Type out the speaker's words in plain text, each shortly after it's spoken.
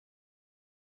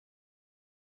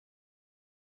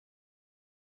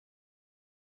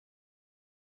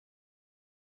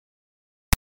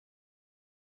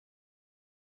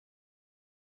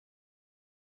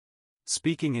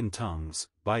Speaking in Tongues,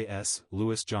 by S.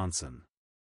 Lewis Johnson.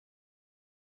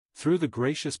 Through the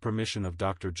gracious permission of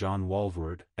Dr. John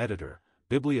Walvoord, editor,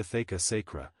 Bibliotheca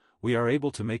Sacra, we are able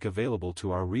to make available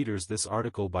to our readers this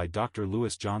article by Dr.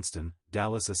 Lewis Johnston,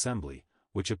 Dallas Assembly,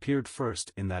 which appeared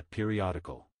first in that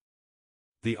periodical.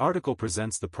 The article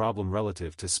presents the problem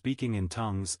relative to speaking in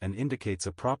tongues and indicates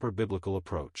a proper biblical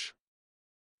approach.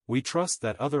 We trust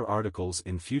that other articles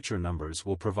in future numbers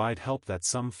will provide help that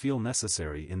some feel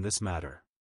necessary in this matter.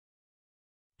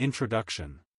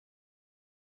 Introduction.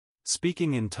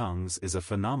 Speaking in tongues is a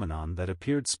phenomenon that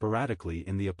appeared sporadically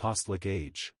in the apostolic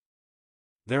age.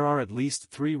 There are at least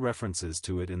 3 references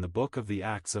to it in the book of the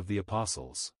Acts of the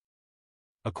Apostles.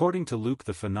 According to Luke,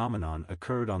 the phenomenon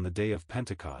occurred on the day of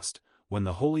Pentecost, when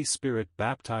the Holy Spirit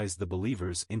baptized the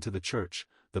believers into the church,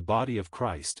 the body of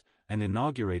Christ, and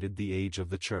inaugurated the age of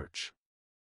the church.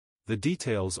 The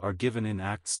details are given in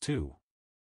Acts 2.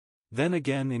 Then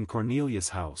again in Cornelius'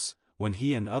 house, when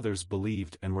he and others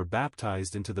believed and were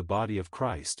baptized into the body of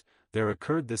Christ, there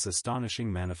occurred this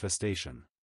astonishing manifestation.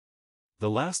 The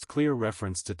last clear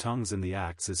reference to tongues in the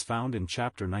Acts is found in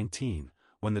chapter 19,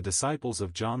 when the disciples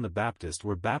of John the Baptist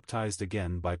were baptized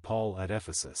again by Paul at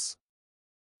Ephesus.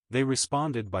 They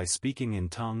responded by speaking in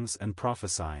tongues and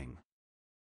prophesying.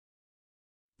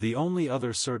 The only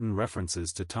other certain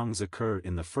references to tongues occur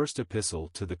in the first epistle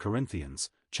to the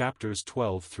Corinthians, chapters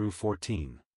 12 through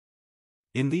 14.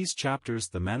 In these chapters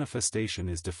the manifestation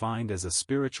is defined as a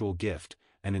spiritual gift,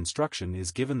 and instruction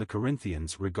is given the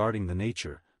Corinthians regarding the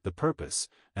nature, the purpose,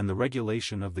 and the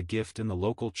regulation of the gift in the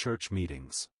local church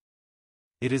meetings.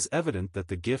 It is evident that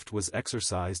the gift was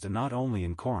exercised not only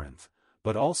in Corinth,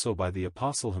 but also by the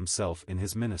apostle himself in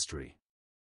his ministry.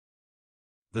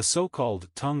 The so-called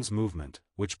tongues movement,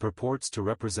 which purports to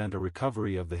represent a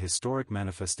recovery of the historic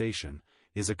manifestation,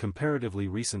 is a comparatively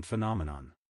recent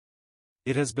phenomenon.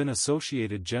 It has been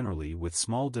associated generally with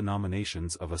small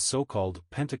denominations of a so-called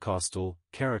Pentecostal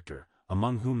character,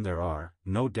 among whom there are,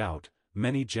 no doubt,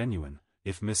 many genuine,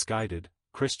 if misguided,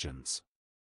 Christians.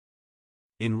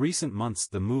 In recent months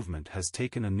the movement has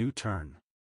taken a new turn.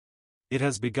 It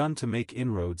has begun to make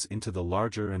inroads into the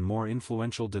larger and more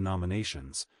influential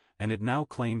denominations, and it now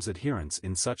claims adherents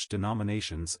in such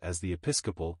denominations as the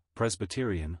Episcopal,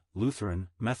 Presbyterian, Lutheran,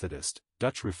 Methodist,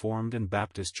 Dutch Reformed and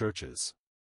Baptist churches.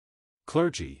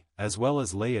 Clergy, as well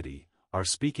as laity, are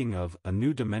speaking of a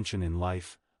new dimension in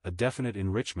life, a definite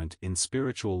enrichment in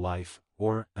spiritual life,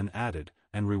 or an added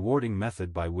and rewarding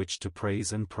method by which to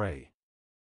praise and pray.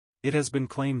 It has been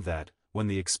claimed that, when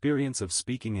the experience of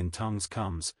speaking in tongues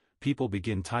comes, people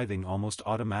begin tithing almost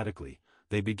automatically,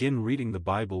 they begin reading the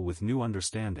Bible with new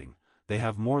understanding, they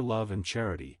have more love and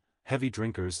charity, heavy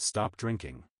drinkers stop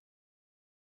drinking.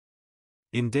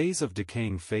 In days of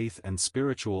decaying faith and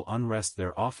spiritual unrest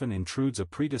there often intrudes a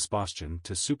predisposition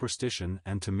to superstition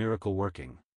and to miracle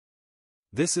working.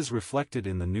 This is reflected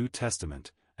in the New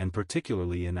Testament, and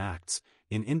particularly in Acts,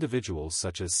 in individuals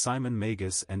such as Simon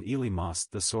Magus and Elymas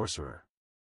the sorcerer.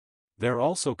 There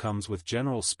also comes with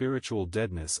general spiritual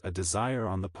deadness a desire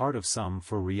on the part of some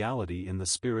for reality in the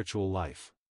spiritual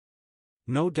life.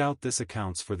 No doubt this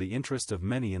accounts for the interest of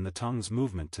many in the tongues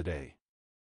movement today.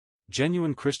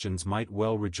 Genuine Christians might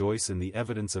well rejoice in the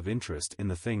evidence of interest in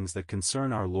the things that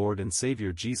concern our Lord and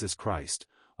Savior Jesus Christ,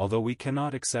 although we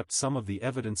cannot accept some of the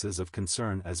evidences of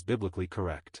concern as biblically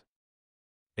correct.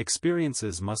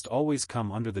 Experiences must always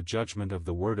come under the judgment of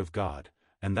the Word of God,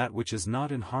 and that which is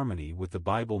not in harmony with the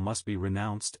Bible must be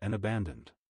renounced and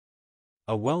abandoned.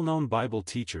 A well-known Bible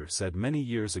teacher said many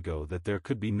years ago that there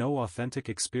could be no authentic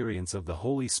experience of the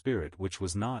Holy Spirit which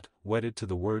was not wedded to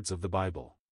the words of the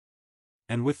Bible.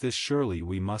 And with this surely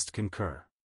we must concur.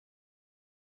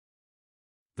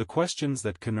 The questions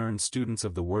that concern students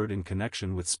of the Word in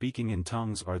connection with speaking in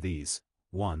tongues are these: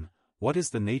 1. What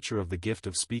is the nature of the gift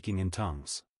of speaking in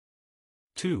tongues?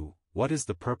 2. What is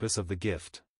the purpose of the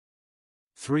gift?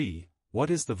 3. What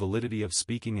is the validity of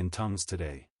speaking in tongues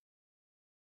today?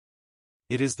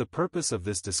 It is the purpose of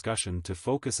this discussion to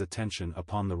focus attention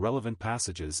upon the relevant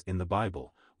passages in the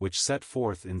Bible, which set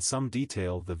forth in some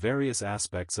detail the various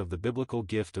aspects of the biblical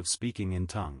gift of speaking in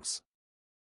tongues.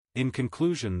 In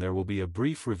conclusion, there will be a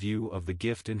brief review of the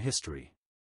gift in history.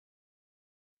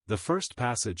 The first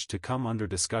passage to come under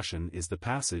discussion is the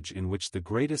passage in which the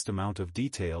greatest amount of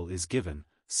detail is given,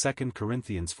 2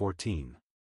 Corinthians 14.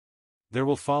 There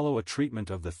will follow a treatment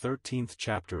of the 13th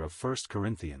chapter of 1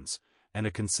 Corinthians, and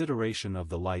a consideration of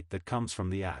the light that comes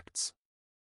from the Acts.